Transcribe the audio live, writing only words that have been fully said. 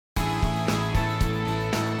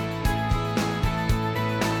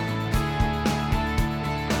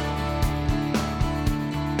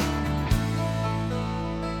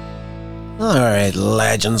Alright,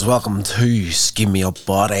 legends, welcome to Skin Me Up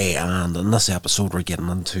Body, and in this episode we're getting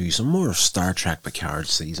into some more Star Trek Picard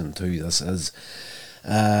Season 2. This is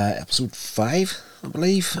episode 5, I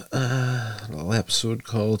believe. A little episode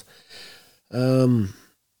called, episode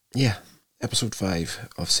 5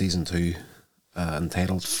 of Season 2,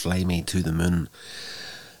 entitled Fly Me to the Moon.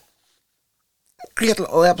 Great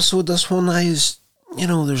little episode, this one.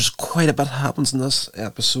 There's quite a bit happens in this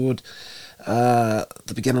episode. At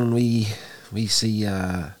the beginning we see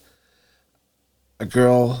a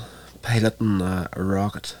girl piloting a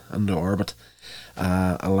rocket into orbit.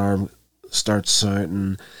 Alarm starts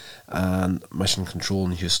sounding, and Mission Control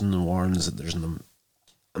in Houston warns that there's an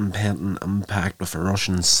impending impact with a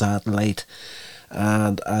Russian satellite.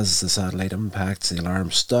 And as the satellite impacts, the alarm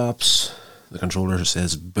stops. The controller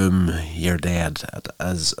says, "Boom, you're dead." It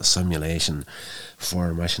is a simulation for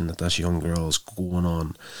a mission that this young girl is going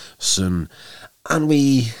on soon. And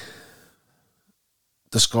we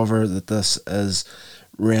discover that this is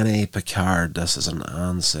Rene Picard. This is an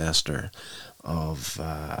ancestor of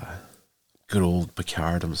good old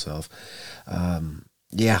Picard himself.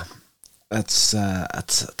 It's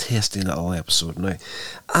a tasty little episode. Now,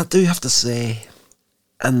 I do have to say,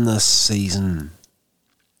 in this season,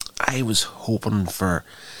 I was hoping for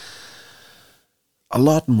a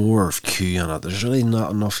lot more of Q in it. There's really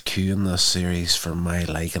not enough Q in this series for my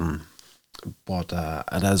liking, but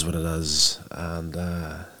it is what it is, and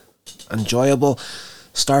enjoyable.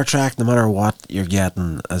 Star Trek, no matter what you're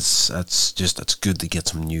getting, it's good to get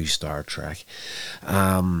some new Star Trek.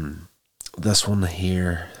 This one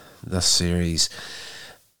here, this series,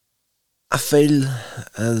 I feel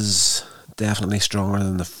is definitely stronger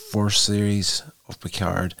than the first series of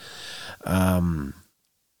Picard.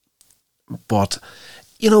 But,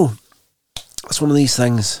 it's one of these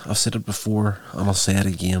things. I've said it before, and I'll say it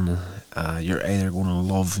again. You're either going to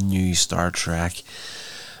love new Star Trek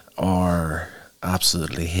or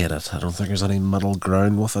absolutely hate it. I don't think there's any middle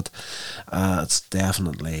ground with it. It's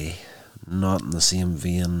definitely not in the same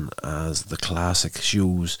vein as the classic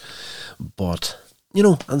shows. But,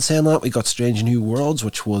 and saying that, we got Strange New Worlds,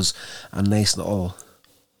 which was a nice little,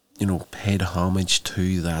 paid homage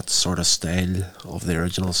to that sort of style of the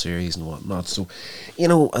original series and whatnot. So,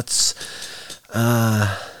 it's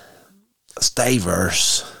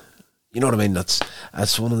diverse. You know what I mean?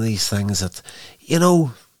 It's one of these things that,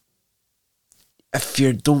 if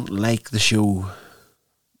you don't like the show,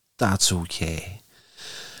 that's okay.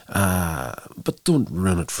 But don't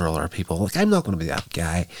ruin it for other people. Like, I'm not going to be that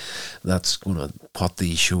guy that's going to put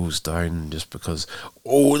these shows down just because,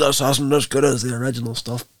 this isn't as good as the original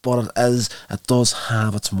stuff. But it does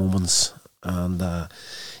have its moments. And,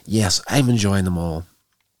 yes, I'm enjoying them all.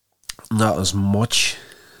 Not as much,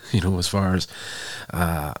 as far as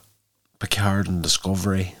Picard and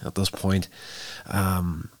Discovery at this point.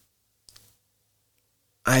 I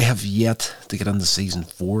have yet to get into season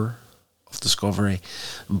 4 of Discovery,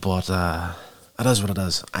 but it is what it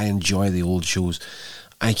is. I enjoy the old shows.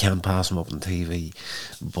 I can't pass them up on TV,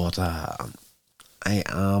 but I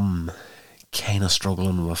am kind of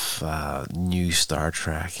struggling with new Star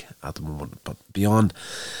Trek at the moment. But beyond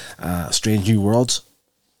Strange New Worlds,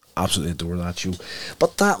 absolutely adore that show.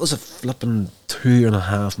 But that was a flipping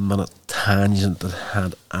 2.5 minute tangent that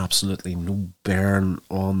had absolutely no bearing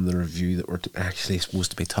on the review that we're actually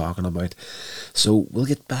supposed to be talking about. So we'll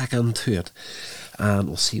get back into it and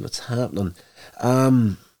we'll see what's happening.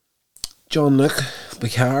 Jean-Luc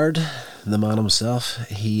Picard, the man himself,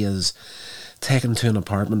 he is taken to an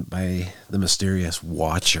apartment by the mysterious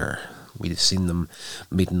Watcher. We've seen them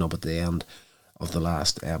meeting up at the end of the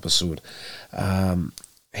last episode.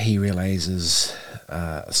 He realises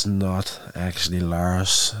it's not actually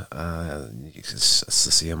Laris. It's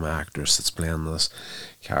the same actress that's playing this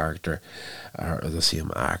character, or the same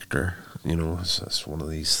actor. It's one of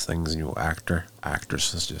these things.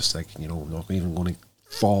 Actress is just like, not even going to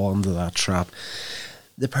fall into that trap.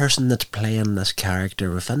 The person that's playing this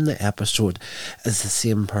character within the episode is the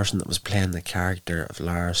same person that was playing the character of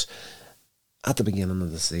Laris at the beginning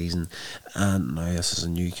of the season, and now this is a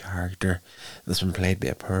new character that's been played by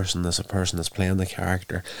a person. There's a person that's playing the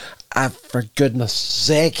character. For goodness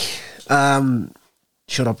sake,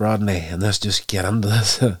 shut up, Rodney, and let's just get into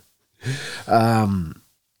this.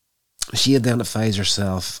 She identifies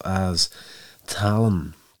herself as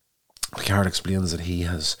Talon. Picard explains that he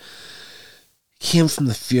came from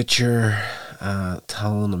the future.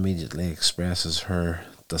 Talon immediately expresses her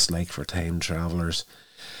dislike for time travelers.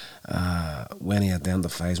 When he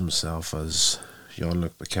identifies himself as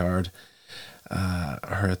Jean-Luc Picard,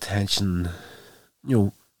 her attention,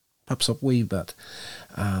 pops up a wee bit,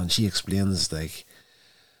 and she explains, like,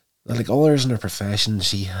 Like others in her profession,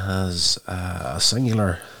 she has a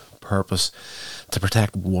singular purpose to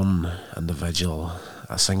protect one individual,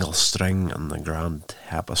 a single string in the grand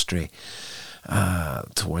tapestry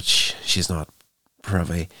to which she's not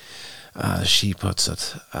privy. She puts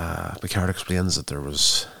it, Picard explains that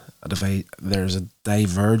there's a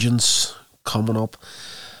divergence coming up,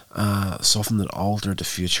 something that altered the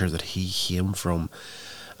future that he came from,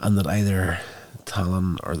 and that either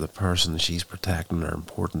Talon or the person she's protecting are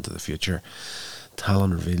important to the future.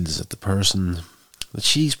 Talon reveals that the person that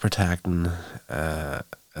she's protecting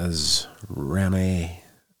is Rene,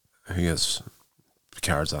 who is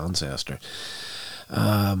Picard's ancestor.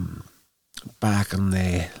 Back in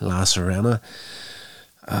the La Sirena,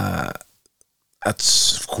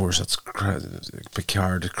 it's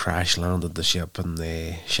Picard crash landed the ship in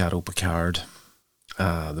the Shadow Picard.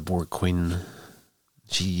 The Borg Queen,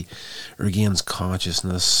 she regains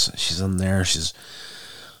consciousness. She's in there. She's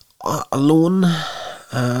alone,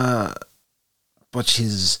 but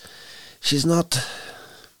she's not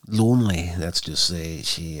lonely. Let's just say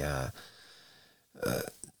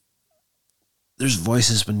there's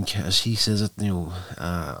voices when she says it.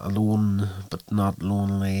 Alone but not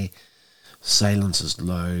lonely. Silence is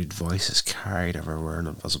loud. Voices carried everywhere in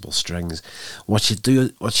invisible strings. What she's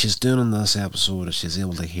doing in this episode is she's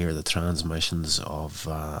able to hear the transmissions of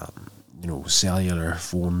cellular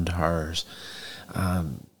phone towers,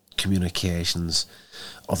 communications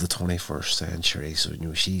of the 21st century. So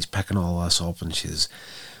she's picking all this up and she's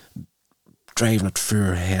driving it through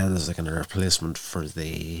her head as like a replacement for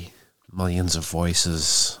the millions of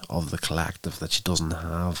voices of the collective that she doesn't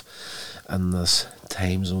have in this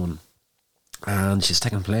time zone. And she's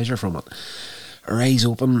taking pleasure from it. Her eyes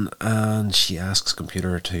open and she asks the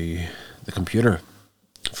computer,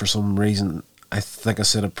 for some reason, I think I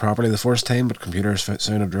said it properly the first time, but computer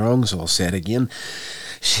sounded wrong, so I'll say it again.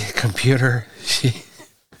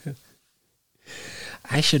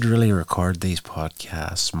 I should really record these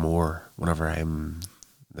podcasts more whenever I'm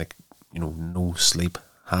no sleep,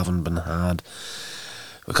 haven't been had,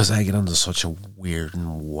 because I get into such a weird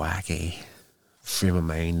and wacky frame of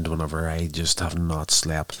mind whenever I just have not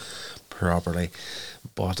slept properly.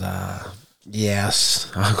 But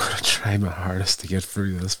yes, I'm going to try my hardest to get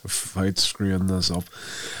through this without screwing this up.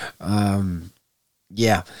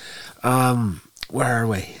 Where are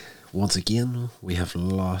we? Once again, we have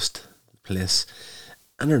lost place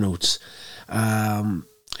in her notes.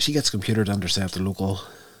 She gets a computer to intercept the local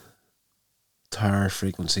tower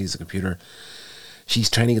frequencies. The computer, she's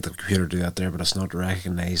trying to get the computer to do that there, but it's not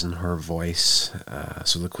recognising her voice.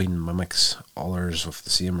 So the Queen mimics others with the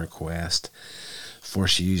same request.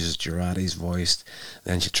 First she uses Jurati's voice,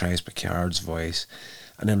 then she tries Picard's voice,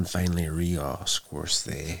 and then finally Rios, of course,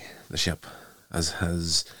 the ship as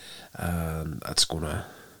his. That's gonna,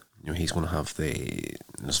 he's gonna have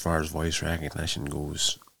as far as voice recognition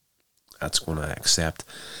goes, that's gonna accept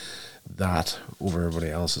that over everybody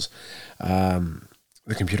else's.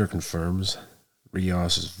 The computer confirms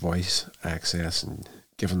Rios' voice access and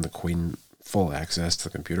giving the Queen full access to the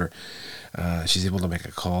computer. She's able to make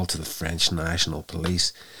a call to the French National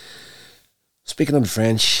Police. Speaking in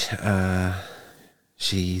French,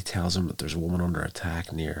 she tells him that there's a woman under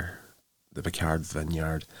attack near the Picard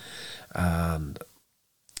vineyard, and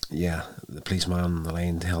the policeman on the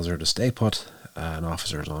line tells her to stay put. An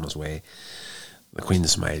officer is on his way. The Queen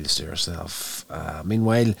smiles to herself.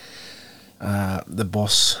 Meanwhile, the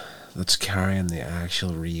bus that's carrying the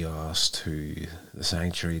actual Rios to the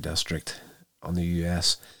Sanctuary District on the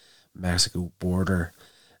US-Mexico border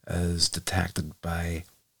is detected by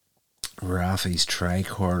Raffi's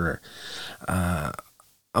tricorder.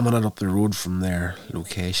 A minute up the road from their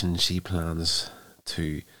location, she plans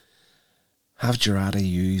to have Jurati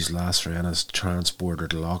use La Sirena's transporter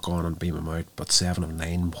to lock on and beam him out, but 7 of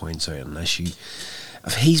 9 points out an issue.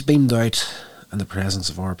 If he's beamed out in the presence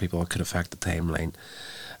of our people, it could affect the timeline.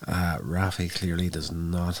 Raffi clearly does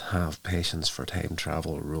not have patience for time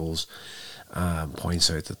travel rules. Points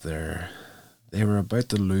out that they were about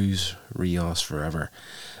to lose Rios forever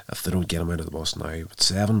if they don't get him out of the bus now. But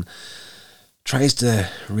 7 tries to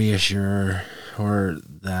reassure her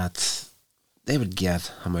that they would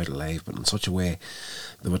get him out alive, but in such a way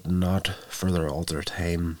that would not further alter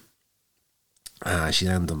time. She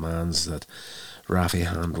then demands that Raffi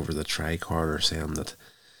hand over the tricorder, saying that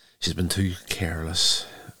she's been too careless.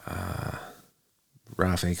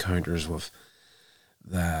 Raffi counters with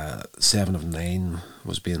the 7 of 9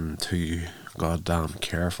 was being too goddamn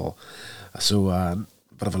careful. So a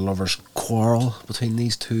bit of a lover's quarrel between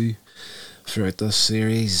these two throughout this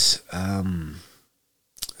series.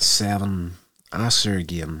 7 asks her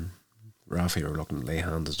again, Rafi reluctantly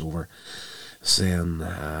handed over, saying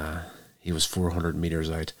he was 400 metres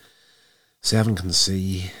out. Seven can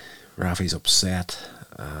see Rafi's upset,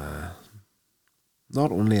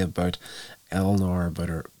 not only about Eleanor,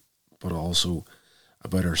 but also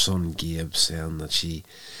about her son Gabe, saying that she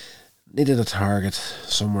needed a target,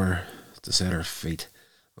 somewhere to set her feet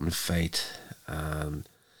and fight. And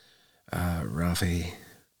Rafi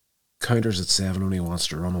counters that Seven only wants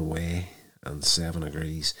to run away, and Seven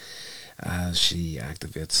agrees as she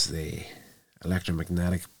activates the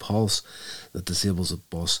electromagnetic pulse that disables the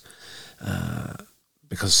bus,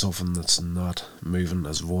 because something that's not moving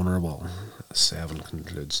is vulnerable, as Seven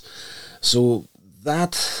concludes. So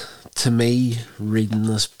that, to me, reading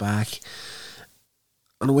this back,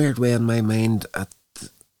 in a weird way in my mind,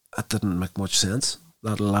 it didn't make much sense.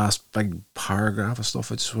 That last big paragraph of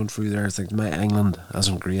stuff I just went through there, I think my England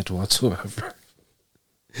isn't great whatsoever.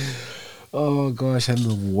 Oh gosh, I'm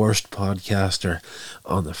the worst podcaster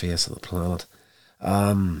on the face of the planet.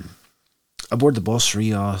 Aboard the bus,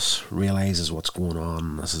 Rios realises what's going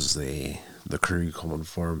on. This is the crew coming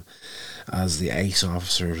for him, as the ICE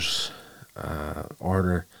officers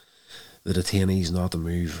order the detainees not to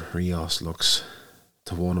move. Rios looks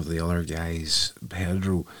to one of the other guys,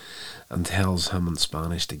 Pedro, and tells him in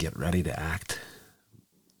Spanish to get ready to act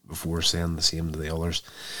before saying the same to the others.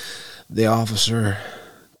 The officer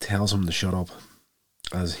tells him to shut up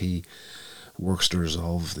as he works to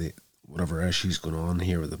resolve whatever issues going on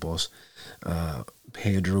here with the bus.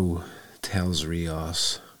 Pedro tells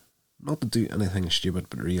Rios not to do anything stupid,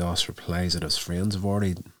 but Rios replies that his friends have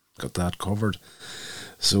already got that covered.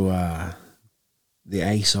 So the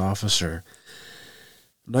ICE officer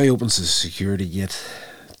now opens the security gate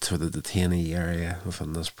to the detainee area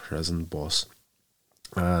within this prison bus,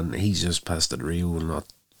 and he's just pissed that Rio will not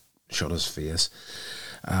shut his face.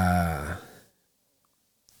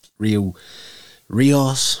 Rio,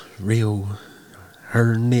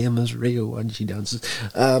 her name is Rio and she dances.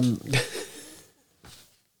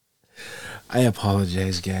 I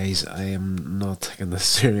apologise, guys, I am not taking this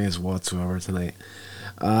serious whatsoever tonight.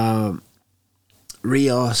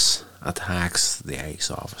 Rios attacks the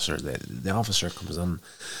ICE officer. The officer comes in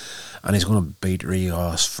and he's going to beat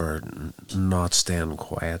Rios for not staying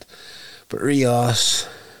quiet. But Rios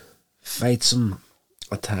fights him,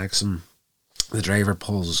 attacks him. The driver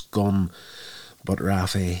pulls his gun, but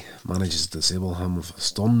Rafi manages to disable him with a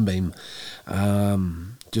stun beam.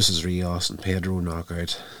 Just as Rios and Pedro knock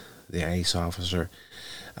out the ICE officer,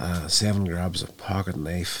 Seven grabs a pocket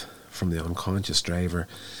knife from the unconscious driver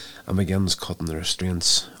and begins cutting the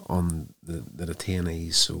restraints on the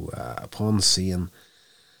detainees. So upon seeing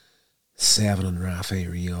Seven and Rafi,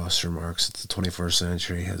 Rios remarks that the 21st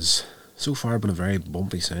century has so far been a very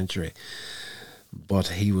bumpy century, but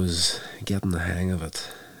he was getting the hang of it.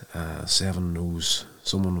 Seven knows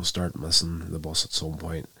someone will start missing the bus at some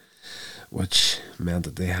point, which meant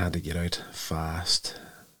that they had to get out fast.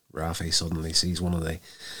 Rafi suddenly sees one of the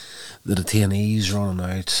detainees running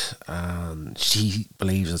out, and she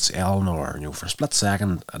believes it's Eleanor. For a split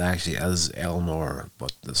second, it actually is Eleanor,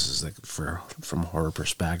 but this is like from her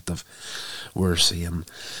perspective, we're seeing,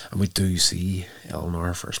 and we do see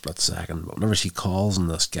Eleanor for a split second. But whenever she calls on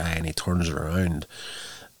this guy and he turns around,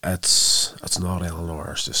 it's not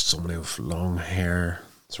Eleanor. It's just somebody with long hair,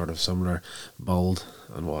 sort of similar, bald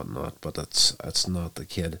and whatnot. But it's not the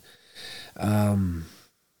kid.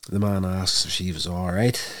 The man asks if she was all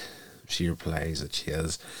right. She replies that she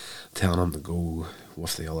is, telling him to go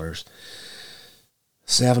with the others.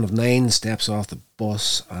 7 of 9 steps off the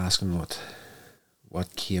bus, asking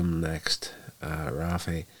what came next.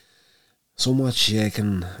 Rafi, somewhat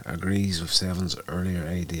shaken, agrees with 7's earlier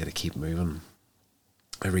idea to keep moving.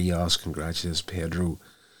 Rios congratulates Pedro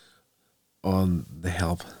on the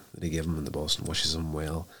help that he gave him in the bus and wishes him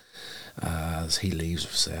well as he leaves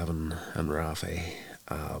with 7 and Rafi.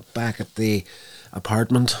 Back at the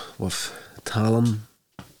apartment with Talon,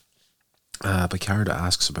 Picard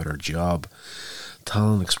asks about her job.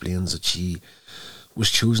 Talon explains that she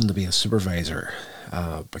was chosen to be a supervisor.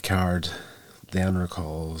 Picard then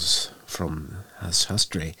recalls from his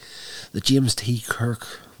history that James T.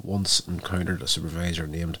 Kirk once encountered a supervisor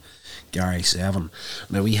named Gary 7.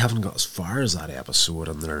 Now, we haven't got as far as that episode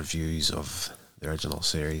in the reviews of the original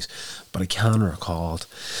series, but I can recall it.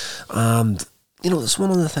 And it's one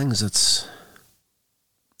of the things that's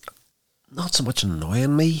not so much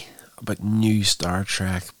annoying me about new Star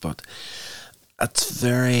Trek, but it's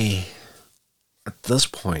very, at this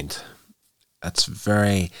point, it's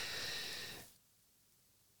very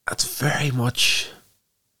much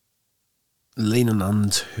leaning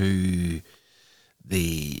into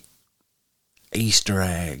the Easter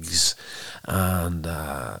eggs and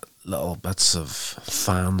little bits of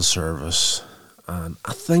fan service. And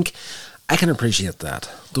I think I can appreciate that.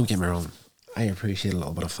 Don't get me wrong. I appreciate a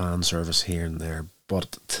little bit of fan service here and there,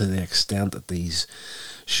 but to the extent that these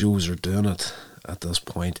shows are doing it at this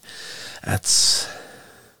point, it's,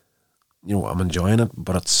 I'm enjoying it,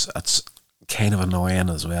 but it's kind of annoying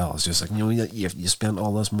as well. It's just like, you spent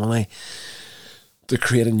all this money to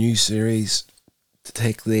create a new series, to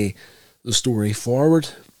take the story forward.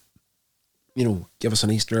 Give us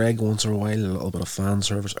an Easter egg once in a while, a little bit of fan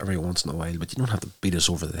service every once in a while, but you don't have to beat us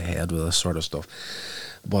over the head with this sort of stuff.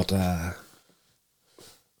 But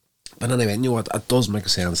anyway, what? It does make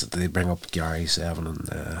sense that they bring up Gary Seven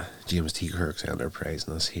and James T. Kirk's Enterprise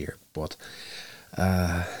in this here, but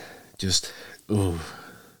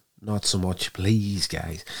not so much, please,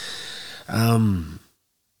 guys.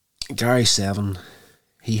 Gary Seven,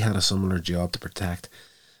 he had a similar job to protect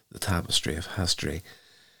the tapestry of history.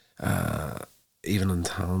 Even in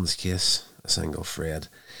Talon's case, a single thread.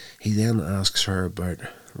 He then asks her about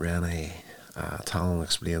Rennie. Talon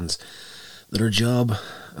explains that her job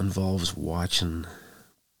involves watching,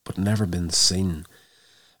 but never been seen,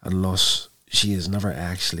 and thus she has never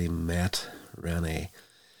actually met Rennie,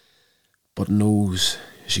 but knows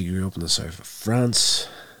she grew up in the south of France,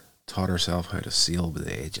 taught herself how to sail by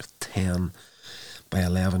the age of 10. By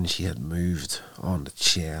 11 she had moved on to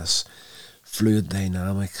chess, fluid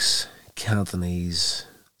dynamics, Cantonese.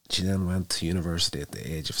 She then went to university at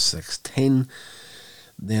the age of 16,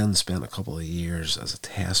 then spent a couple of years as a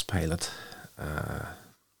test pilot.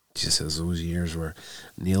 She says those years were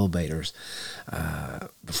nail biters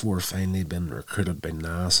before finally being recruited by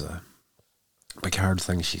NASA. Picard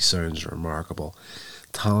thinks she sounds remarkable.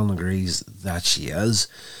 Talon agrees that she is,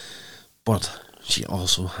 but she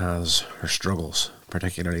also has her struggles,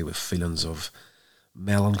 particularly with feelings of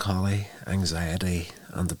melancholy, anxiety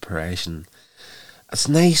and depression. It's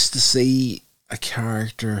nice to see a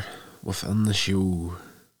character within the show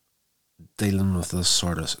dealing with this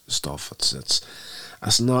sort of stuff.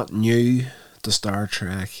 It's not new to Star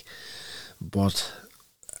Trek, but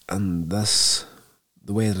in this,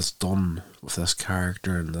 the way that it's done with this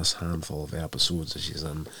character in this handful of episodes that she's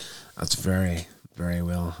in, it's very, very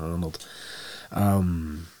well handled.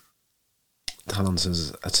 Talon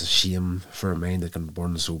says it's a shame for a mind that can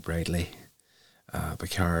burn so brightly.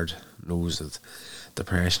 Picard knows that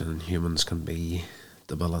depression in humans can be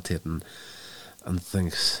debilitating and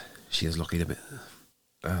thinks she is lucky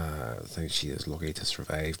to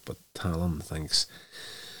survive, but Talon thinks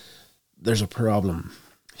there's a problem.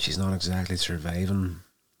 She's not exactly surviving.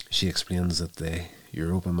 She explains that the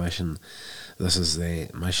Europa mission, this is the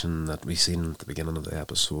mission that we seen at the beginning of the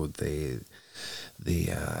episode, the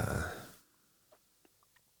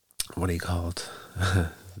what do you call it?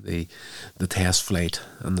 the test flight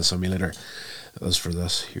in the simulator is for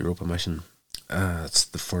this Europa mission. It's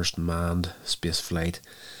the first manned space flight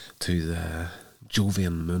to the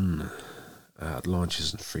Jovian moon. It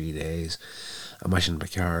launches in 3 days. A mission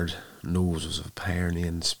Picard knows was a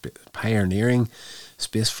pioneering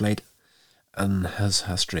space flight in his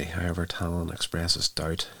history. However, Talon expresses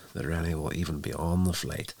doubt that Rennie will even be on the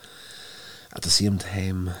flight. At the same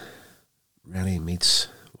time, Rennie meets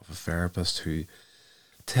with a therapist who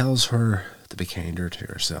tells her to be kinder to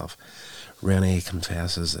herself. Rennie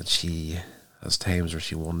confesses that she has times where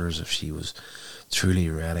she wonders if she was truly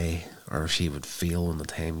ready or if she would fail when the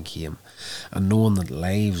time came. And knowing that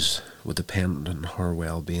lives would depend on her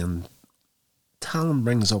well-being, Talon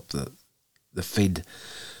brings up the feed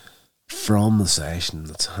from the session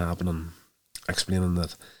that's happening, explaining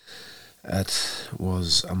that it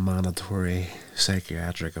was a mandatory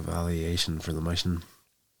psychiatric evaluation for the mission.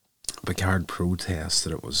 Picard protests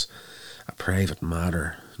that it was a private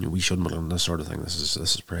matter. We shouldn't be doing this sort of thing. This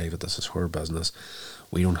is private. This is her business.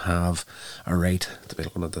 We don't have a right to be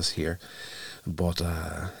looking at this here. But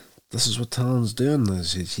this is what Talon's doing.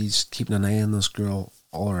 She's keeping an eye on this girl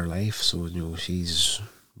all her life. So she's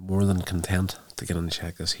more than content to get in and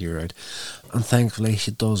check this here out. And thankfully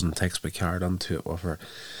she does, and takes Picard onto it with her,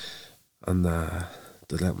 and to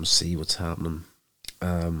let him see what's happening.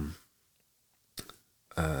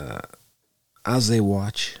 As they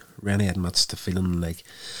watch, Rennie admits to feeling like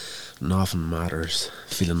nothing matters,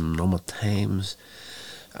 feeling numb at times,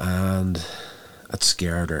 and it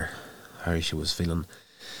scared her how she was feeling.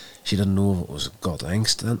 She didn't know if it was gut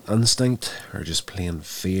instinct or just plain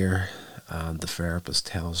fear, and the therapist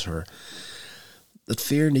tells her that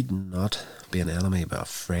fear need not be an enemy but a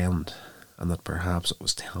friend, and that perhaps it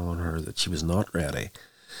was telling her that she was not ready.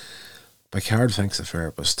 Picard thinks the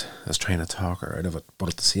therapist is trying to talk her out of it, but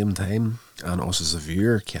at the same time, and us as a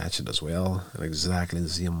viewer catch it as well, at exactly the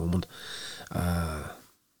same moment,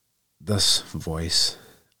 this voice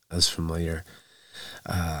is familiar.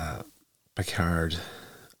 Picard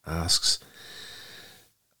asks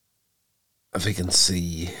if he can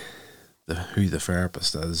see who the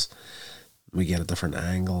therapist is. We get a different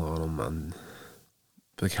angle on him, and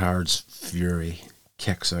Picard's fury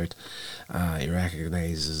kicks out. He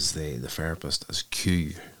recognises the therapist as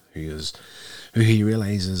Q, who he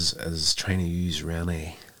realises is trying to use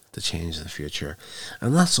Rennie to change the future.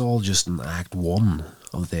 And that's all just in Act 1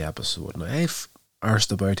 of the episode. Now, I've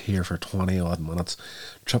arsed about here for 20 odd minutes,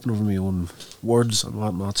 tripping over my own words and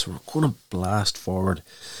whatnot, so we're going to blast forward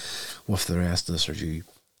with the rest of this review.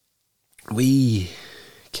 We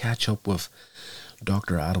catch up with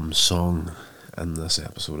Dr. Adam Sung in this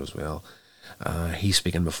episode as well. He's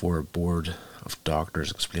speaking before a board of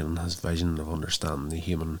doctors, explaining his vision of understanding the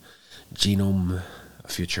human genome, a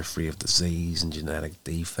future free of disease and genetic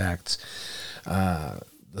defects.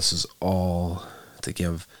 This is all to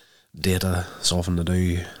give Data something to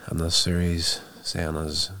do in this series, saying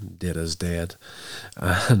as Data's dead,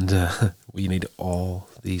 and we need all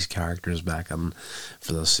these characters back in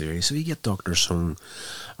for this series. So you get Dr. Sung,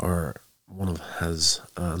 or one of his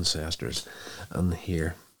ancestors, in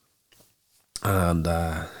here. And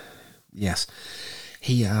yes,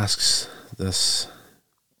 he asks this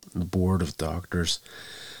board of doctors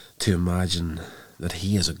to imagine that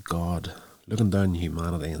he is a god looking down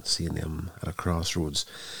humanity and seeing them at a crossroads.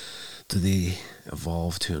 Do they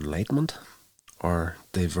evolve to enlightenment or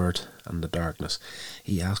divert into darkness?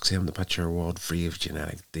 He asks him to picture a world free of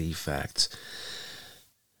genetic defects.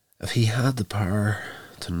 If he had the power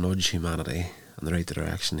to nudge humanity in the right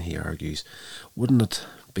direction, he argues, wouldn't it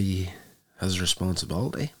be his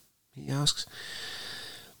responsibility? He asks.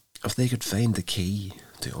 If they could find the key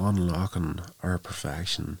to unlocking our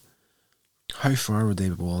perfection, how far would they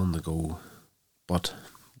be willing to go? But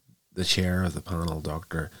the chair of the panel,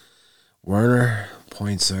 Dr. Werner,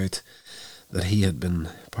 points out that he had been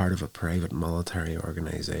part of a private military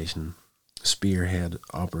organisation, spearhead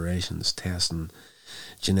operations testing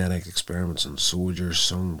genetic experiments on soldiers.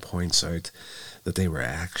 Sung points out that they were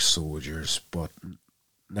ex-soldiers, but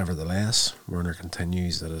nevertheless, Werner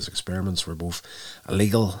continues that his experiments were both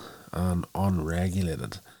illegal and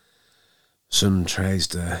unregulated. Sung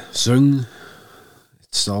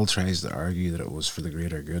still tries to argue that it was for the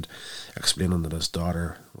greater good, explaining that his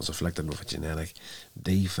daughter was afflicted with a genetic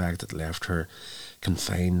defect that left her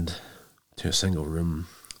confined to a single room.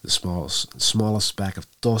 The smallest speck of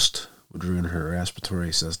dust would ruin her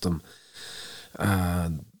respiratory system.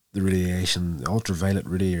 The ultraviolet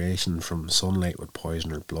radiation from sunlight would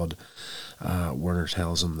poison her blood. Werner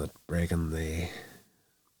tells him that breaking the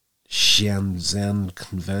Shenzhen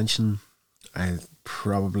Convention, I've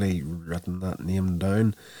probably written that name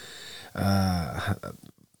down.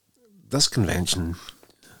 This convention,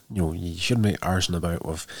 you shouldn't be arsing about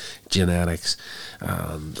with genetics,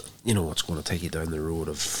 and it's going to take you down the road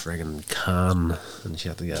of friggin' Khan and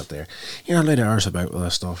shit to get there. You're not allowed to arse about with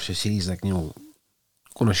this stuff. She's like, going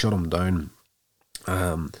to shut him down.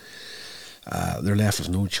 They're left with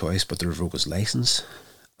no choice but to revoke his license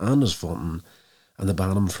and his funding, and to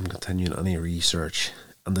ban him from continuing any research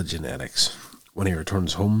into genetics. When he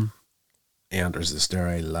returns home, he enters the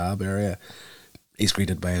sterile lab area. He's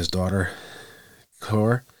greeted by his daughter,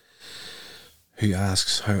 Cor, who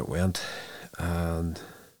asks how it went, and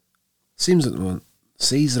sees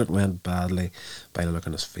that it went badly by the look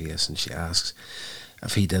on his face, and she asks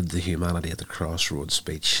if he did the humanity at the crossroads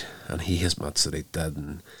speech, and he admits that he did,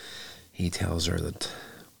 and he tells her that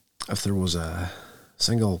if there was a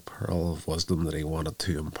single pearl of wisdom that he wanted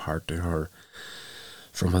to impart to her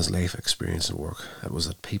from his life experience and work, it was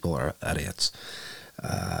that people are idiots.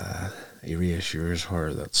 He reassures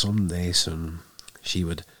her that someday soon she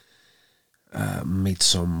would meet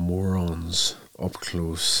some morons up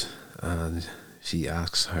close, and she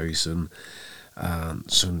asks how soon,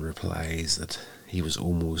 and Sun replies that he was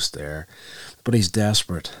almost there, but he's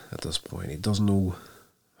desperate at this point. He doesn't know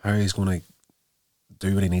how he's going to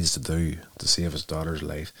do what he needs to do to save his daughter's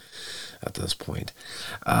life at this point.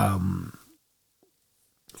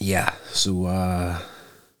 So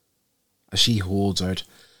as she holds out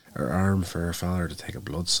her arm for her father to take a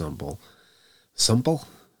blood sample. Sample?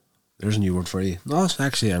 There's a new word for you. No, it's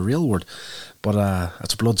actually a real word, but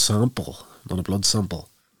it's a blood sample, not a blood sample.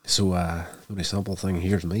 So the only sample thing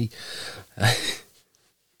here's me.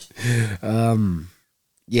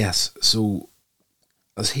 Yes, so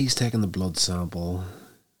as he's taking the blood sample,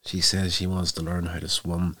 she says she wants to learn how to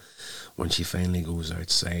swim when she finally goes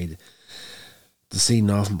outside. To see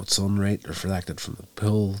nothing but sunlight reflected from the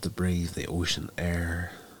pool, to breathe the ocean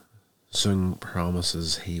air. Sung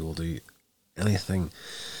promises he will do anything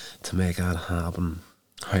to make that happen.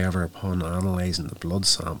 However, upon analysing the blood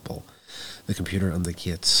sample, the computer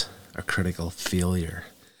indicates a critical failure.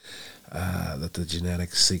 That the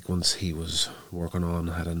genetic sequence he was working on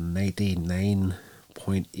had a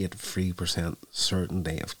 99.83%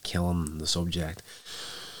 certainty of killing the subject.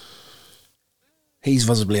 He's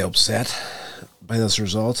visibly upset by this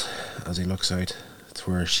result as he looks out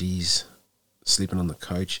to where she's sleeping on the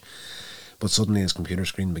couch, but suddenly his computer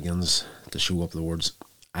screen begins to show up the words,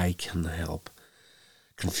 "I can help."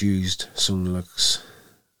 Confused, Sung looks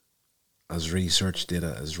as research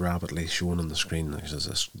data is rapidly shown on the screen. There's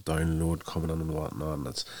this download coming in and whatnot, and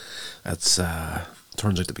it's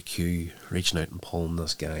turns out to be Q reaching out and pulling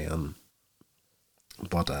this guy in.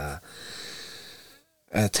 But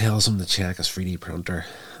it tells him to check his 3D printer,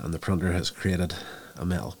 and the printer has created a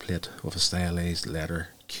metal plate with a stylized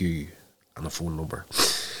letter Q and a phone number.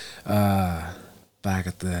 Back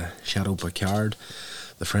at the Chateau Picard,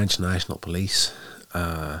 the French National Police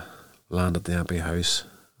land at the empty house.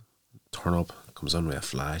 Turn up, comes in with a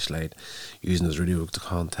flashlight, using his radio to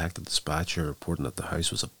contact the dispatcher, reporting that the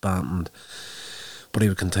house was abandoned, but he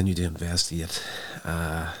would continue to investigate.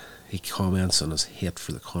 He comments on his hate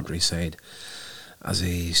for the countryside as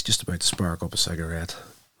he's just about to spark up a cigarette,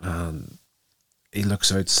 and he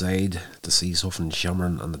looks outside to see something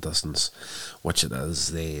shimmering in the distance, which it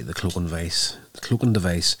is the cloaking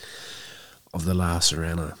device of the La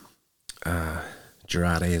Sirena.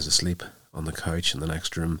 Girardi is asleep on the couch in the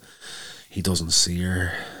next room. He doesn't see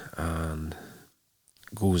her and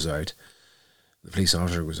goes out. The police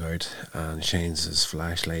officer goes out and shines his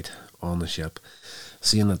flashlight on the ship.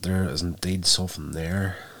 Seeing that there is indeed something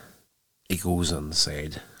there, he goes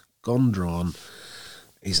inside, gun drawn.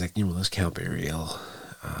 He's like, this can't be real.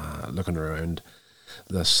 Looking around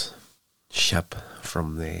this ship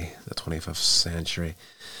from the 25th century,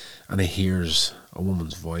 and he hears a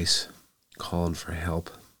woman's voice calling for help.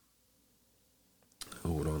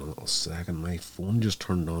 Hold on a little second, my phone just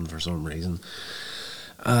turned on for some reason.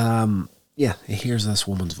 He hears this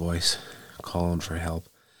woman's voice calling for help.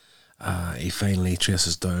 He finally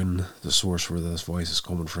traces down the source where this voice is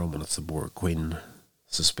coming from, and it's the Borg Queen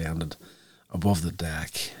suspended above the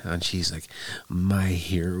deck, and she's like, "My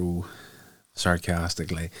hero,"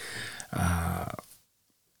 sarcastically.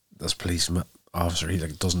 This police officer, he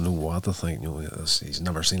doesn't know what to think. He's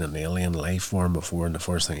never seen an alien life form before, and the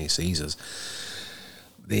first thing he sees is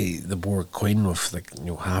the Borg Queen with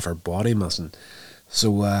half her body missing.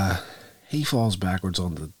 So he falls backwards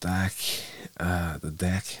on the deck, and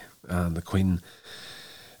the Queen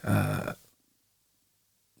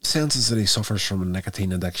senses that he suffers from a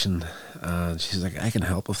nicotine addiction, and she's like, "I can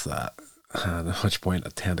help with that." And at which point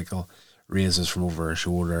a tentacle raises from over her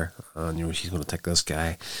shoulder, and she's going to take this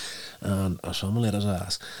guy and assimilate his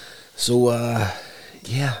ass. So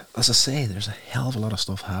as I say, there's a hell of a lot of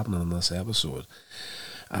stuff happening in this episode.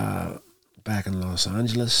 Back in Los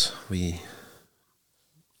Angeles, we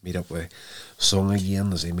meet up with Sung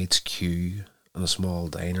again as he meets Q in a small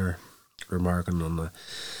diner, remarking on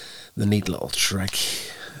the neat little trick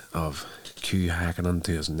of Q hacking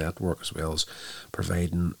into his network, as well as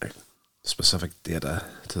providing specific data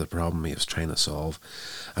to the problem he was trying to solve.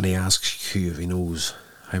 And he asks Q if he knows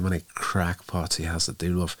how many crackpots he has to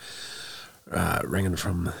deal with, ringing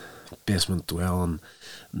from basement dwelling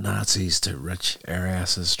Nazis to rich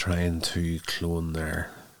heiresses trying to clone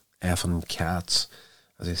their effing cats.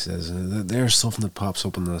 As he says, there's something that pops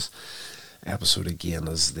up in this episode again,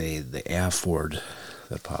 is the F word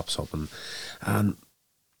that pops up, and I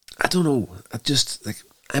don't know,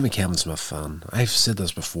 I'm a Kevin Smith fan. I've said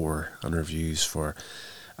this before in reviews for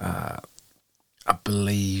I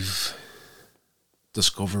believe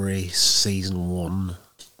Discovery season 1,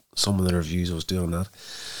 some of the reviews I was doing that,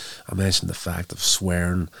 I mentioned the fact of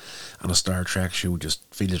swearing on a Star Trek show just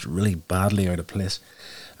feels really badly out of place.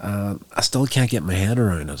 I still can't get my head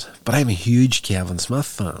around it, but I'm a huge Kevin Smith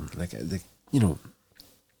fan.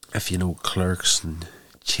 If you know Clerks and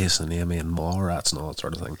Chasing Amy and Mallrats and all that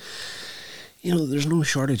sort of thing, there's no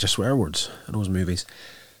shortage of swear words in those movies,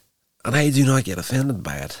 and I do not get offended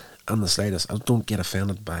by it in the slightest. I don't get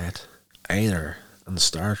offended by it either in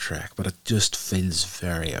Star Trek, but it just feels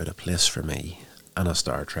very out of place for me in a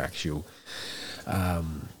Star Trek show.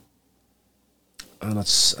 And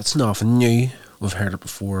it's nothing new. We've heard it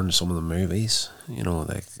before in some of the movies.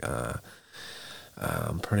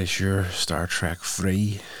 I'm pretty sure Star Trek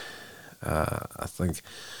 3, I think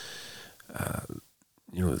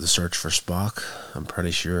the search for Spock. I'm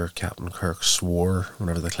pretty sure Captain Kirk swore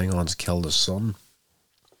whenever the Klingons killed his son.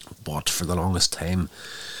 But for the longest time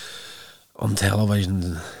on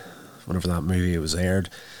television, whenever that movie was aired,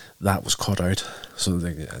 that was cut out. So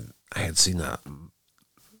I had seen that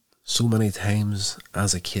so many times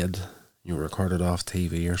as a kid. You recorded off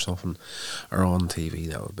TV or something, or on TV,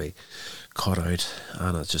 that would be cut out,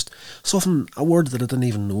 and it's just something, a word that I didn't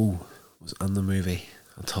even know was in the movie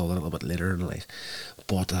until a little bit later in life.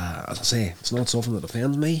 But as I say, it's not something that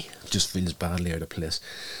offends me, it just feels badly out of place.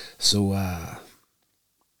 So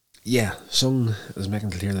yeah, Sung is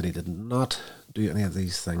making clear that he did not do any of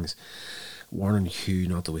these things, warning Q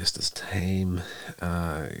not to waste his time.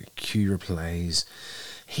 Q replies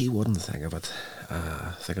he wouldn't think of it,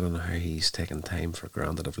 thinking on how he's taken time for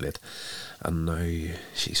granted of late, and now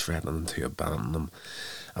she's threatening to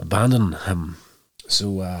abandon him.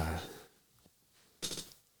 So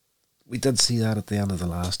we did see that at the end of the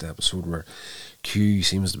last episode, where Q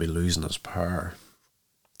seems to be losing his power.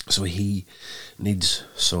 So he needs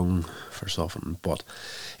Sung for something, but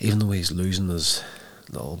even though he's losing his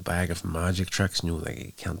little bag of magic tricks, like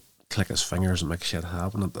he can't click his fingers and make shit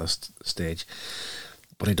happen at this stage,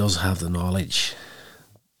 but he does have the knowledge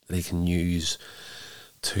that he can use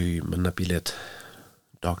to manipulate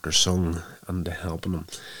Dr. Sung into helping him.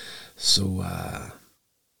 So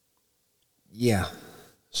yeah,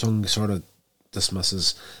 Sung sort of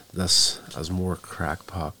dismisses this as more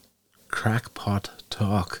crackpot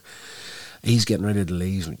talk. He's getting ready to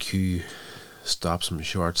leave and Q stops him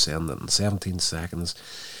short, saying that in 17 seconds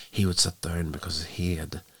he would sit down, because he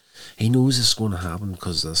knows this is going to happen,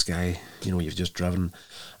 because this guy, you've just driven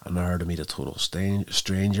an hour to meet a total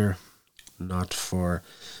stranger, not for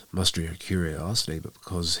mystery or curiosity, but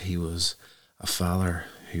because he was a father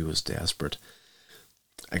who was desperate.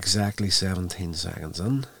 Exactly 17 seconds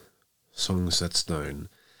in, Sung sits down,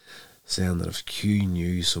 saying that if Q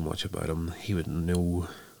knew so much about him, he would know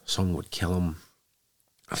Sung would kill him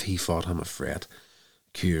if he fought him a threat.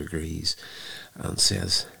 Q agrees and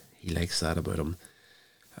says he likes that about him.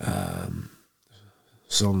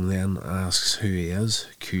 Sung then asks who he is.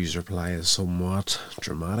 Q's reply is somewhat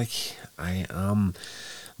dramatic. I am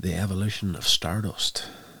the evolution of stardust.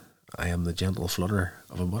 I am the gentle flutter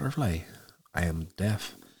of a butterfly. I am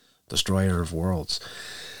Death, destroyer of worlds.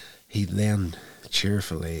 He then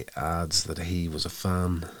cheerfully adds that he was a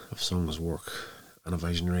fan of Sung's work and a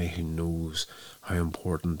visionary who knows how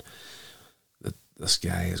important that this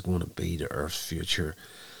guy is going to be to Earth's future.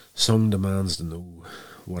 Sung demands to know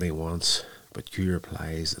what he wants, but Q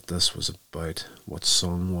replies that this was about what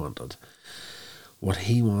Sung wanted. What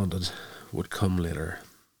he wanted would come later.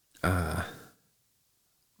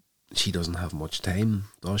 She doesn't have much time,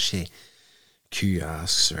 does she? Q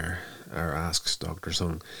asks her, or asks Dr.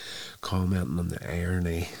 Sung, commenting on the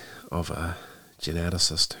irony of a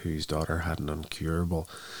geneticist whose daughter had an incurable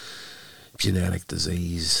genetic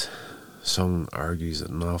disease. Sung argues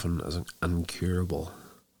that nothing is incurable,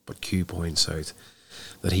 but Q points out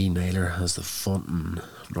that he neither has the funding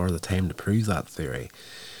nor the time to prove that theory.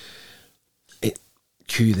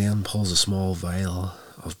 Q then pulls a small vial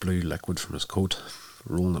of blue liquid from his coat,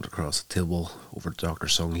 rolling it across the table over to Dr.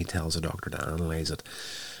 Sung. He tells the doctor to analyse it,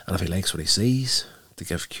 and if he likes what he sees, to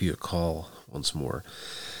give Q a call once more.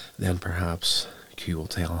 Then perhaps Q will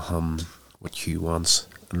tell him what Q wants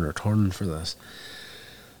in return for this.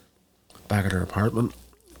 Back at her apartment,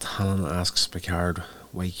 Talon asks Picard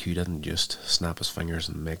why Q didn't just snap his fingers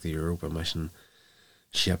and make the Europa mission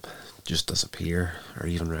ship just disappear, or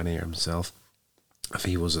even Renier himself. If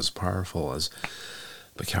he was as powerful as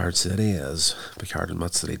Picard said he is, Picard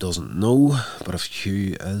admits that he doesn't know, but if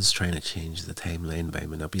Q is trying to change the timeline by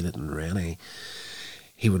manipulating Rennie,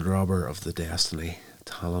 he would rob her of the destiny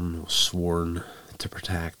Talon was sworn to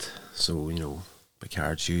protect. So,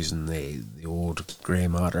 Picard's using the old grey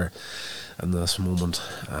matter in this moment.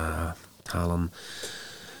 Talon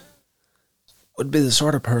would be the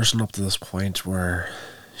sort of person up to this point where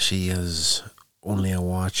she is only a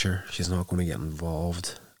watcher. She's not going to get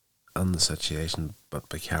involved in the situation, but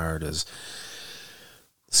Picard is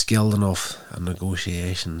skilled enough in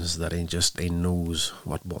negotiations that he knows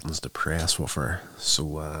what buttons to press with her.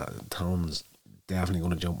 So Talon's definitely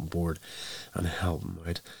going to jump on board and help him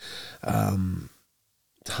out.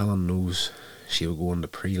 Talon knows she will go into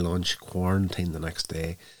pre-launch quarantine the next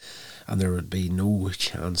day, and there would be no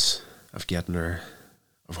chance of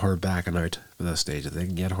her backing out at this stage. If they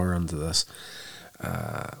can get her into this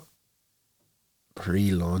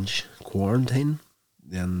pre-launch quarantine,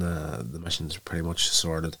 then the mission's pretty much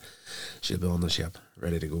sorted. She'll be on the ship,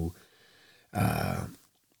 ready to go.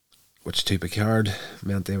 which to Picard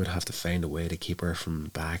meant they would have to find a way to keep her from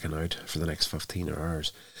backing out for the next 15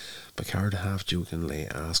 hours. Picard half-jokingly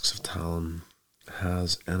asks if Talon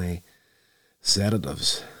has any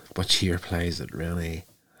sedatives, but she replies that Rennie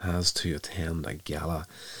has to attend a gala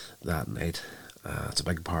that night. It's a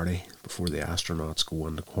big party before the astronauts go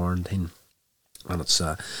into quarantine, and it's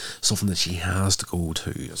something that she has to go to.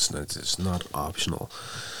 It's not optional.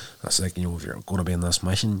 That's like, if you're going to be in this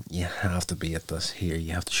mission, you have to be at this here.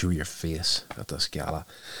 You have to show your face at this gala.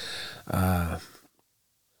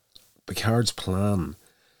 Picard's plan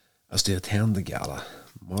is to attend the gala,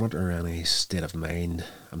 monitor any state of mind,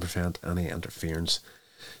 and prevent any interference,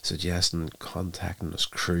 suggesting contacting his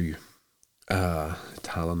crew.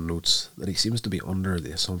 Talon notes that he seems to be under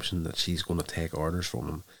the assumption that she's going to take orders from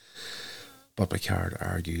him, but Picard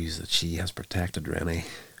argues that she has protected Rennie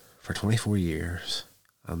for 24 years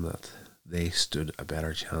and that they stood a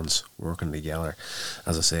better chance working together.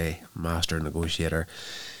 As I say, master negotiator,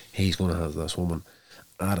 he's going to have this woman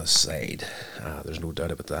at his side. There's no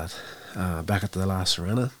doubt about that. Back at the La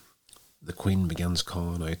Sirena, the Queen begins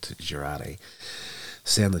calling out to Jurati,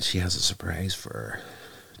 saying that she has a surprise for her.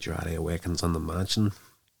 Jurati awakens in the mansion.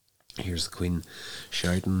 Here's the Queen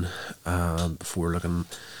shouting before looking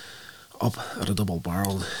up at a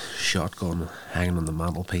double-barreled shotgun hanging on the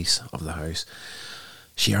mantelpiece of the house.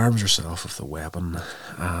 She arms herself with the weapon.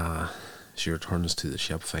 She returns to the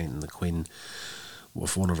ship, finding the Queen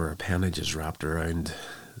with one of her appendages wrapped around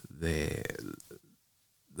the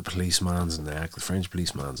policeman's neck, the French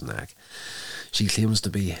policeman's neck. She claims to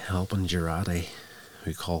be helping Jurati,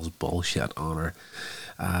 who calls bullshit on her.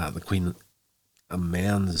 The Queen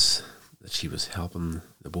amends that she was helping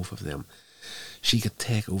the both of them. She could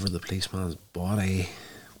take over the policeman's body,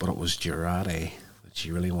 but it was Jurati that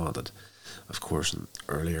she really wanted. Of course,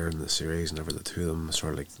 earlier in the series, whenever the two of them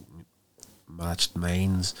sort of like matched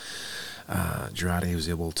minds, Jurati was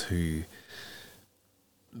able to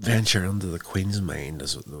venture into the Queen's mind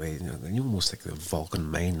as the way, almost like the Vulcan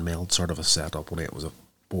mind meld sort of a setup, when it was a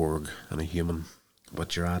Borg and a human. But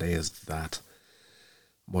Jurati is that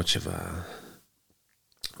much of a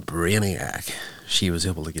brainiac. She was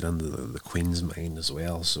able to get into the Queen's mind as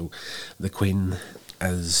well. So the Queen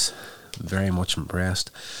is very much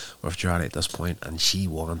impressed with Jurati at this point, and she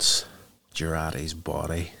wants Jurati's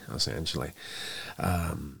body, essentially.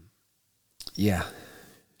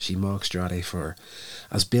 She mocks Jurati for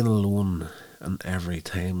as being alone in every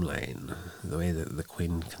timeline, the way that the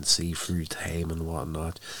Queen can see through time and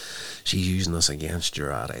whatnot. She's using this against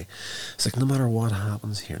Jurati. It's like, no matter what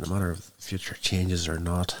happens here, no matter if future changes or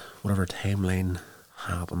not, whatever timeline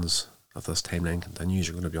happens, if this timeline continues,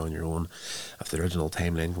 you're going to be on your own. If the original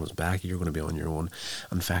timeline comes back, you're going to be on your own.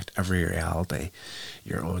 In fact, every reality,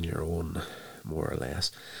 you're on your own, more or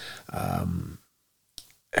less.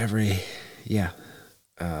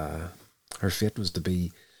 Her fate was to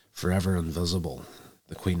be forever invisible.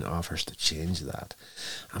 The Queen offers to change that.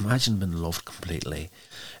 Imagine being loved completely,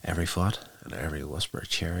 every thought and every whisper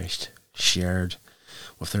cherished, shared,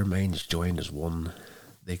 with their minds joined as one.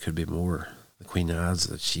 They could be more. The Queen adds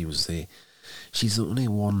that she's the only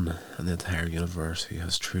one in the entire universe who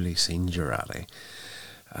has truly seen Jurati.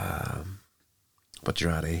 But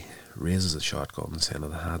Jurati raises a shotgun, saying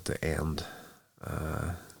it had to end.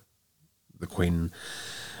 The Queen,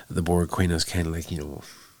 the Borg Queen, is kind of like,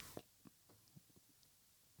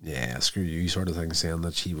 screw you sort of thing, saying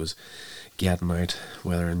that she was getting out,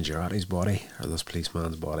 whether in Jurati's body or this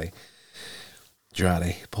policeman's body.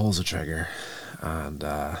 Jurati pulls the trigger, and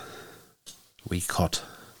we cut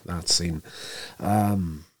that scene.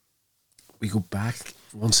 We go back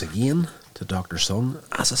once again to Dr. Sung.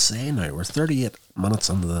 As I say now, we're 38 minutes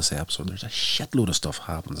into this episode. There's a shitload of stuff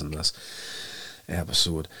happens in this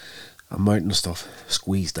episode. A mountain of stuff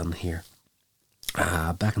squeezed in here.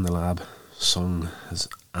 Back in the lab, Sung has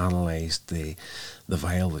analysed the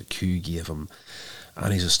vial that Q gave him,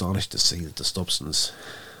 and he's astonished to see that the substance,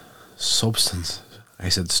 I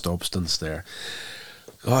said substance there.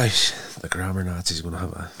 Gosh, the grammar Nazi's going to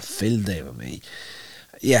have a field day with me.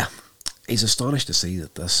 Yeah, he's astonished to see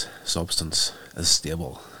that this substance is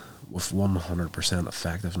stable, with 100%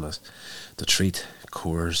 effectiveness to treat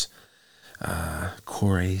Corey's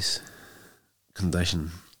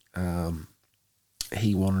condition.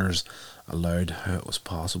 He wonders aloud how it was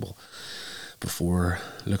possible. Before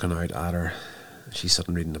looking out at her, she's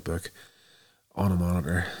sitting reading a book on a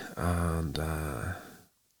monitor, and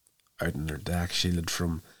out in her deck, shielded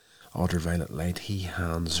from ultraviolet light, he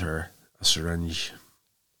hands her a syringe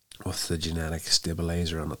with the genetic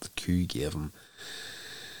stabilizer on it that Q gave him.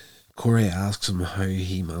 Corey asks him how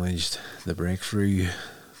he managed the breakthrough.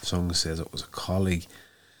 Sung says it was a colleague.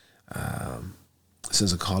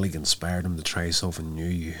 Says a colleague inspired him to try something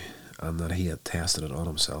new, and that he had tested it on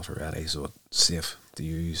himself already, so it's safe to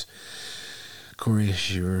use. Corey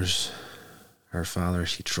assures her father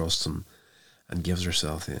she trusts him and gives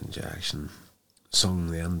herself the injection. Sung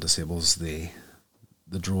then disables the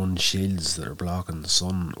drone shields that are blocking the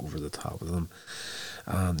sun over the top of them,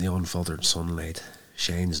 and the unfiltered sunlight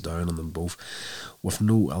shines down on them both with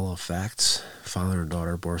no ill effects. Father and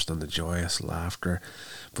daughter burst into joyous laughter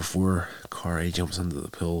before Corey jumps into the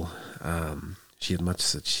pool. She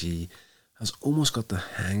admits that she has almost got the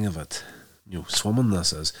hang of it. Swimming,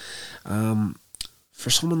 this is. For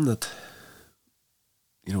someone that,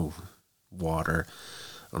 water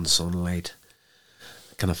and sunlight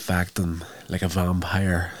can affect them like a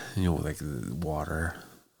vampire, like the water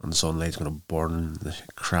and sunlight's going to burn the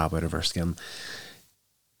crap out of her skin.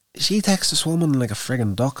 She takes to swimming like a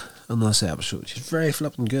friggin' duck in this episode. She's very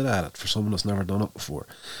flippin' good at it for someone that's never done it before.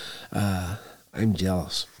 I'm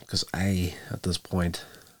jealous because at this point,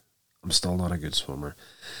 I'm still not a good swimmer.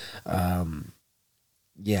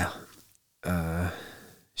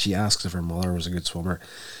 She asks if her mother was a good swimmer.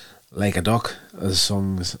 Like a duck, as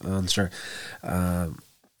Sung's answer.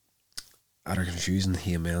 At her confusion,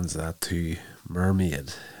 he amends that to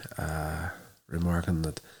mermaid, remarking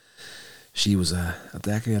that she was a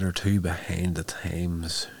decade or two behind the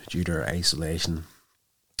times due to her isolation,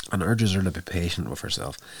 and urges her to be patient with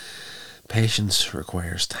herself. Patience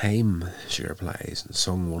requires time, she replies, and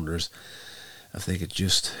Sung wonders if they could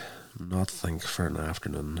just not think for an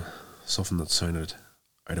afternoon, something that sounded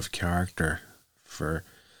out of character for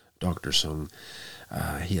Dr. Sung.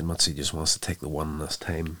 He admits he just wants to take the one this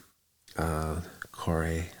time.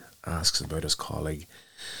 Corey asks about his colleague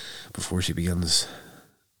before she begins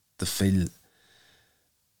to feel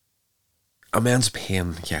immense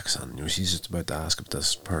pain kicks in. She's just about to ask if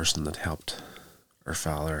this person that helped her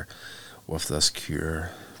father with this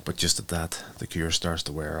cure, but just at that, the cure starts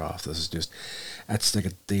to wear off. It's like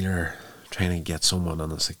a dealer trying to get someone,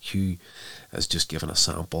 and it's like Q is just giving a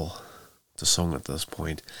sample to Sung at this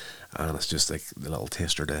point, and it's just like the little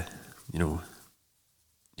taster to, you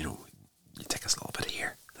take us a little bit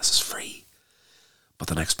here. This is free, but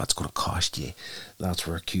the next bit's going to cost you. That's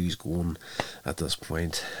where Q's going at this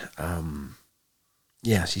point.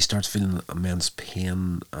 She starts feeling immense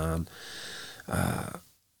pain, and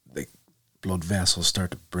the blood vessels start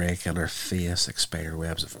to break in her face, like spider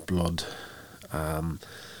webs of blood.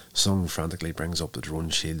 Sung frantically brings up the drone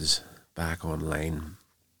shields back online.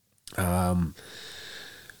 Where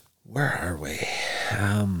are we?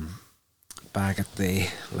 Back at the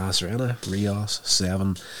La Serena, Rios,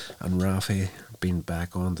 Seven, and Rafi being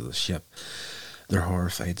back onto the ship. They're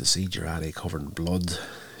horrified to see Jurati covered in blood.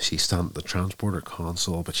 She stands at the transporter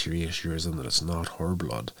console, but she reassures them that it's not her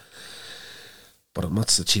blood, but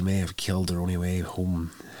admits that she may have killed her only way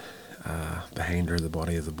home. Behind her, the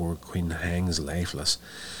body of the Borg Queen hangs lifeless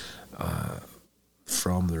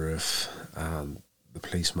from the roof, and the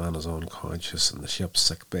policeman is unconscious in the ship's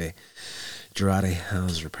sickbay. Jurati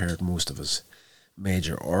has repaired most of his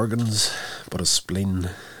major organs, but his spleen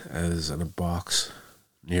is in a box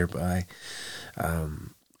nearby.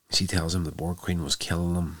 She tells him the Borg Queen was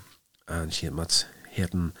killing him, and she admits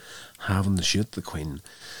hating having to shoot the Queen,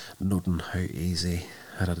 noting how easy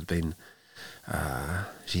it had been.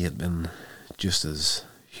 She had been just as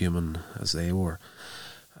human as they were.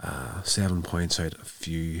 Seven points out a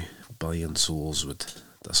few billion souls would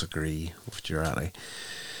disagree with Jurati.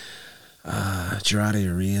 Jurati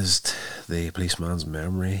erased the policeman's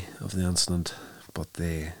memory of the incident, but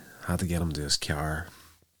they had to get him to his car.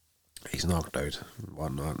 He's knocked out and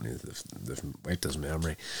whatnot, and they've wiped his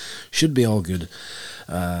memory. Should be all good.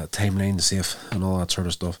 Timeline safe and all that sort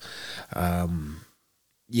of stuff.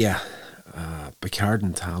 Picard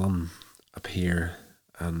and Talon appear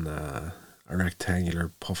in a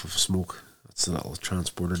rectangular puff of smoke. It's the little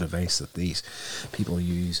transporter device that these people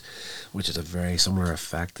use, which is a very similar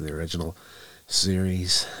effect to the original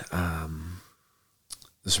series.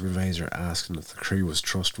 The supervisor asking if the crew was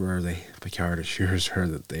trustworthy. Picard assures her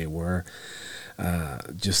that they were.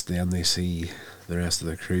 Just then they see the rest of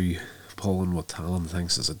the crew pulling what Talon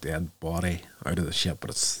thinks is a dead body out of the ship, but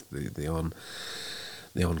it's the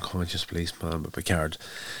unconscious policeman. But Picard,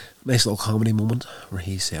 nice little comedy moment where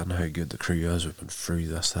he's saying how good the crew is. We've been through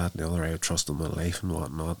this, that, and the other. I trust them with life and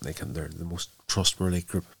whatnot. They're the most trustworthy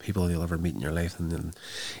group of people you'll ever meet in your life. And then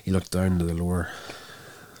you look down to the lower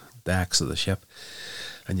decks of the ship,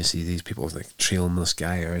 and you see these people like trailing this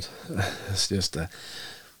guy out. It's just a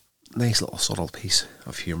nice little subtle piece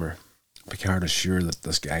of humour. Picard is sure that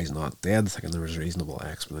this guy's not dead, thinking there was a reasonable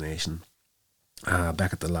explanation.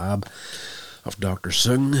 Back at the lab, of Dr.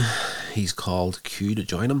 Sung. He's called Q to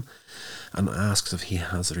join him and asks if he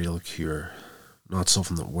has a real cure, not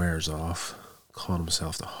something that wears off, calling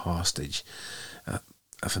himself the hostage.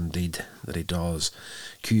 If indeed that he does,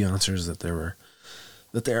 Q answers that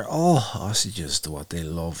they're all hostages to what they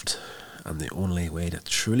loved, and the only way to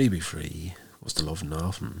truly be free was to love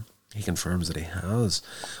nothing. He confirms that he has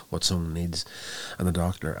what Sung needs, and the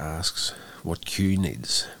doctor asks what Q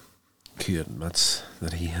needs. Q admits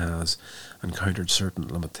that he has encountered certain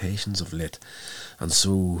limitations of late, and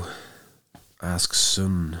so asks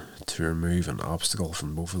Sun to remove an obstacle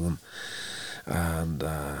from both of them, and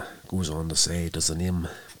goes on to say, does the name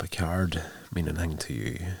Picard mean anything to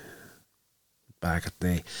you? Back at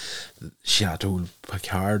the Chateau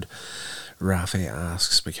Picard, Raffi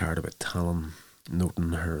asks Picard about Talon,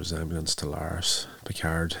 noting her resemblance to Laris.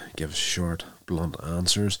 Picard gives short, blunt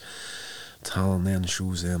answers. Talon then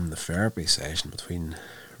shows them the therapy session between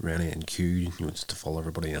Rennie and Q, just to fill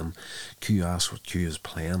everybody in. Q asks what Q is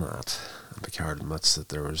playing at, and Picard admits that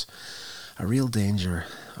there was a real danger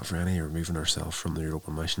of Rennie removing herself from the Europa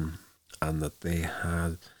mission, and that they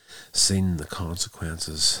had seen the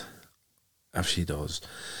consequences if she does,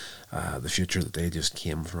 the future that they just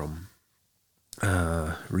came from.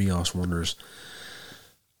 Rios wonders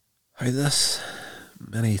how this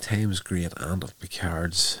many times great aunt of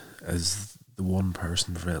Picard's is the one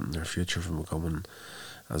person preventing their future from becoming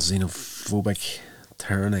a xenophobic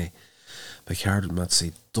tyranny. Picard admits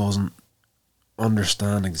he doesn't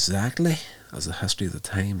understand exactly, as the history of the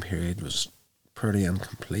time period was pretty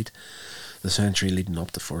incomplete. The century leading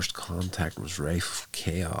up to first contact was rife with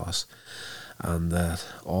chaos, and that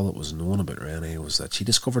all that was known about Rennie was that she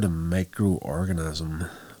discovered a microorganism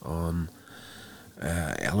on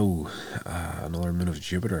Elo, another moon of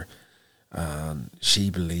Jupiter, and she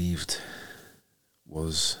believed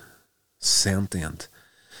was sentient.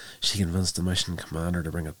 She convinced the mission commander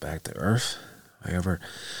to bring it back to Earth. However,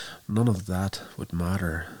 none of that would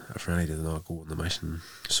matter if Rennie did not go on the mission.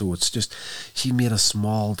 So it's just, she made a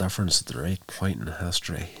small difference at the right point in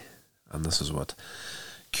history, and this is what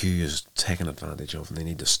Q is taking advantage of, and they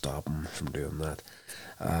need to stop him from doing that.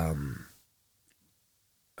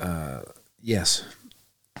 Yes,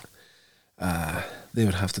 they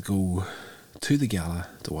would have to go to the gala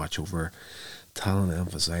to watch over. Talon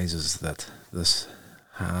emphasises that this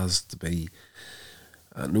has to be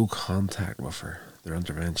no contact with her. Their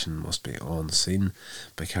intervention must be on scene.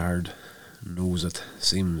 Picard knows it.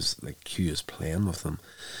 Seems like Q is playing with them,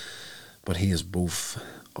 but he is both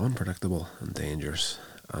unpredictable and dangerous,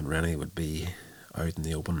 and Rennie would be out in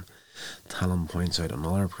the open. Talon points out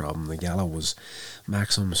another problem. The gala was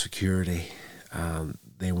maximum security, and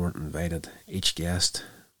they weren't invited. Each guest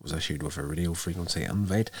was issued with a radio frequency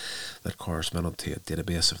invite that corresponded to a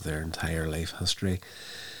database of their entire life history.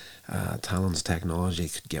 Talon's technology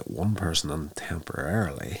could get one person in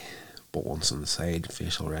temporarily, but once inside,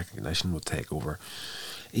 facial recognition would take over.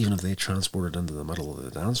 Even if they transported into the middle of the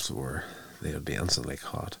dance floor, they would be instantly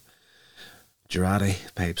caught.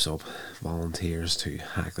 Jurati pipes up volunteers to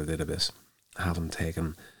hack the database, having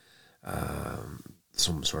taken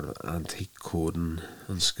some sort of antique coding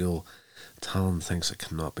in school. Talon thinks it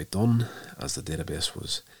cannot be done, as the database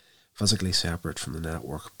was physically separate from the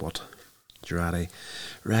network, but Jurati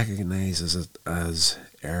recognises it as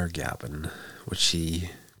air gapping, which she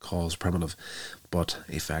calls primitive but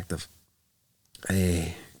effective.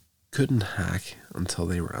 They couldn't hack until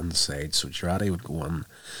they were inside, so Jurati would go in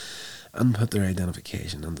and put their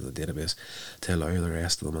identification into the database to allow the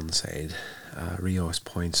rest of them inside. Rios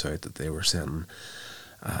points out that they were sending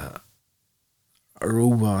a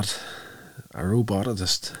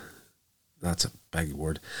robotist, that's a big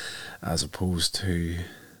word, as opposed to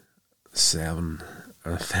Seven,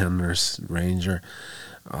 a Fenris Ranger,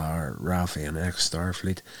 or Raffi, an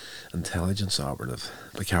ex-Starfleet intelligence operative.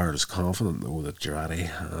 Picard is confident, though, that Jurati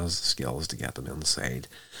has the skills to get them inside,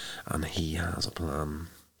 and he has a plan.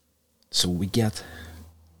 So we get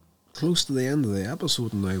close to the end of the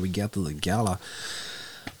episode now. We get to the gala,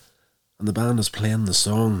 and the band is playing the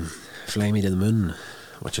song Fly Me to the Moon,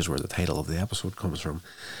 which is where the title of the episode comes from.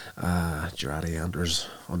 Jurati enters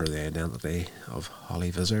under the identity of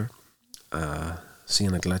Holly Visor.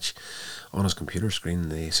 Seeing a glitch on his computer screen,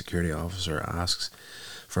 the security officer asks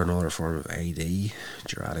for another form of ID.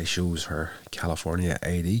 Jurati shows her California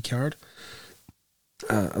ID card.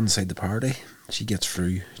 Inside the party, she gets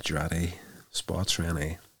through. Jurati spots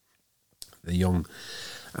Rennie. The young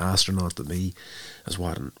astronaut to be is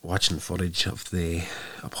watching footage of the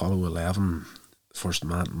Apollo 11 first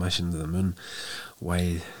manned mission to the moon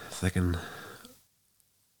while thinking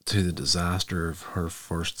to the disaster of her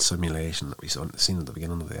first simulation that we seen at the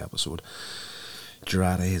beginning of the episode,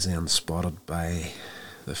 Jurati is then spotted by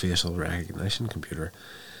the facial recognition computer,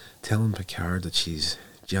 telling Picard that she's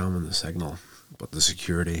jamming the signal, but the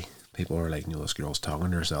security people are like, this girl's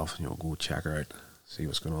talking to herself, go check her out, see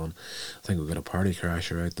what's going on. I think we've got a party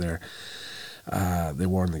crasher out there. They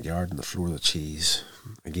warn the guard on the floor that she's,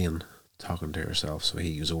 again, talking to herself, so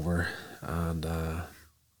he goes over and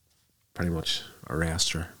pretty much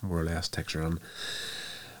arrests her, more or less takes her in,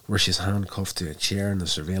 where she's handcuffed to a chair in the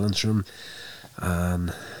surveillance room,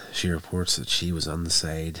 and she reports that she was on the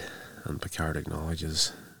side, and Picard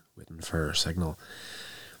acknowledges, waiting for her signal.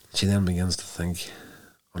 She then begins to think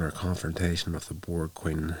on her confrontation with the Borg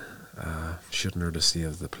Queen, shooting her to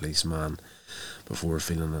save the policeman before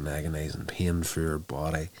feeling an agonising pain through her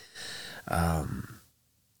body.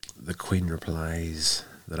 The Queen replies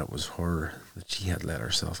that it was her, that she had let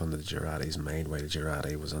herself into Jurati's mind while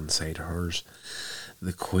Jurati was inside hers.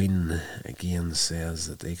 The Queen again says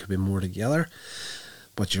that they could be more together,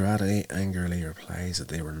 but Jurati angrily replies that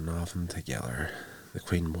they were nothing together. The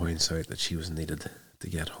Queen points out that she was needed to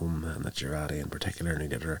get home, and that Jurati in particular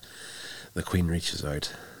needed her. The Queen reaches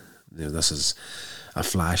out. This is a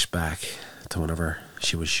flashback to whenever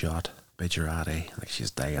she was shot by Jurati, like she's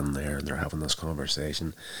dying there and they're having this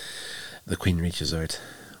conversation. The Queen reaches out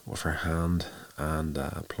with her hand and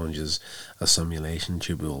plunges a simulation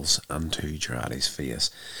tubules into Jurati's face.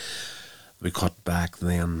 We cut back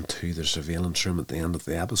then to the surveillance room at the end of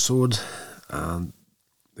the episode, and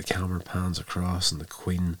the camera pans across and the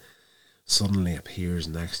Queen suddenly appears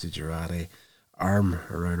next to Jurati, arm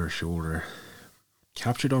around her shoulder.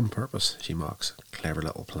 Captured on purpose, she mocks. Clever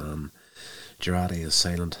little plan. Jurati is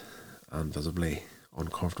silent and visibly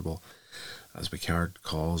uncomfortable as Picard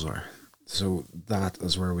calls her. So that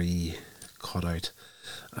is where we cut out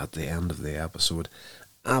at the end of the episode.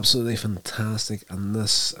 Absolutely fantastic, and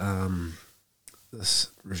this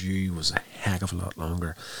review was a heck of a lot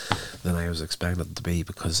longer than I was expecting it to be,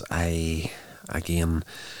 because I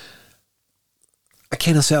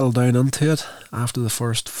kind of settled down into it after the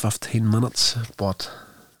first 15 minutes, but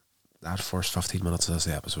that first 15 minutes of this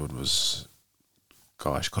episode was,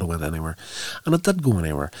 gosh, could have went anywhere. And it did go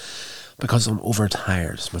anywhere, because I'm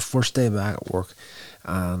overtired. It's my first day back at work,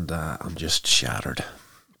 and I'm just shattered.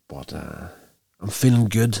 But I'm feeling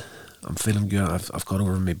good. I've got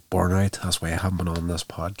over my burnout. That's why I haven't been on this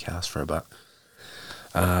podcast for a bit.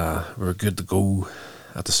 We're good to go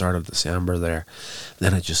at the start of December there.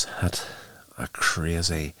 Then it just hit a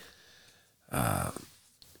crazy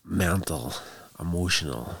mental,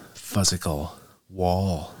 emotional, physical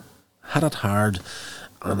wall. Hit it hard,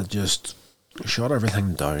 and it just shut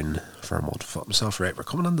everything down for a month. Thought myself, right, we're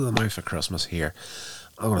coming into the mouth of Christmas here.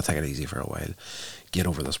 I'm going to take it easy for a while, get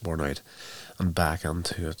over this burnout, and back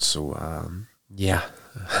into it. So, yeah,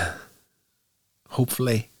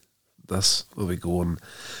 hopefully this will be going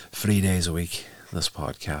 3 days a week, this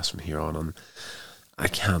podcast from here on. And I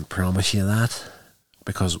can't promise you that,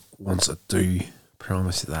 because once I do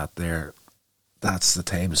promise you that that's the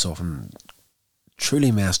time something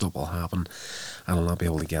truly messed up will happen and I'll not be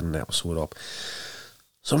able to get an episode up.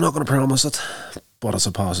 So I'm not going to promise it, but it's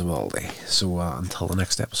a possibility. So until the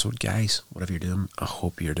next episode, guys, whatever you're doing, I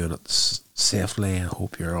hope you're doing it safely. I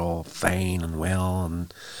hope you're all fine and well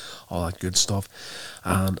and all that good stuff.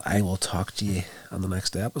 And I will talk to you on the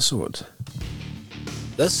next episode.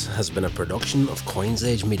 This has been a production of Coins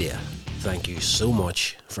Age Media. Thank you so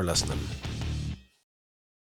much for listening.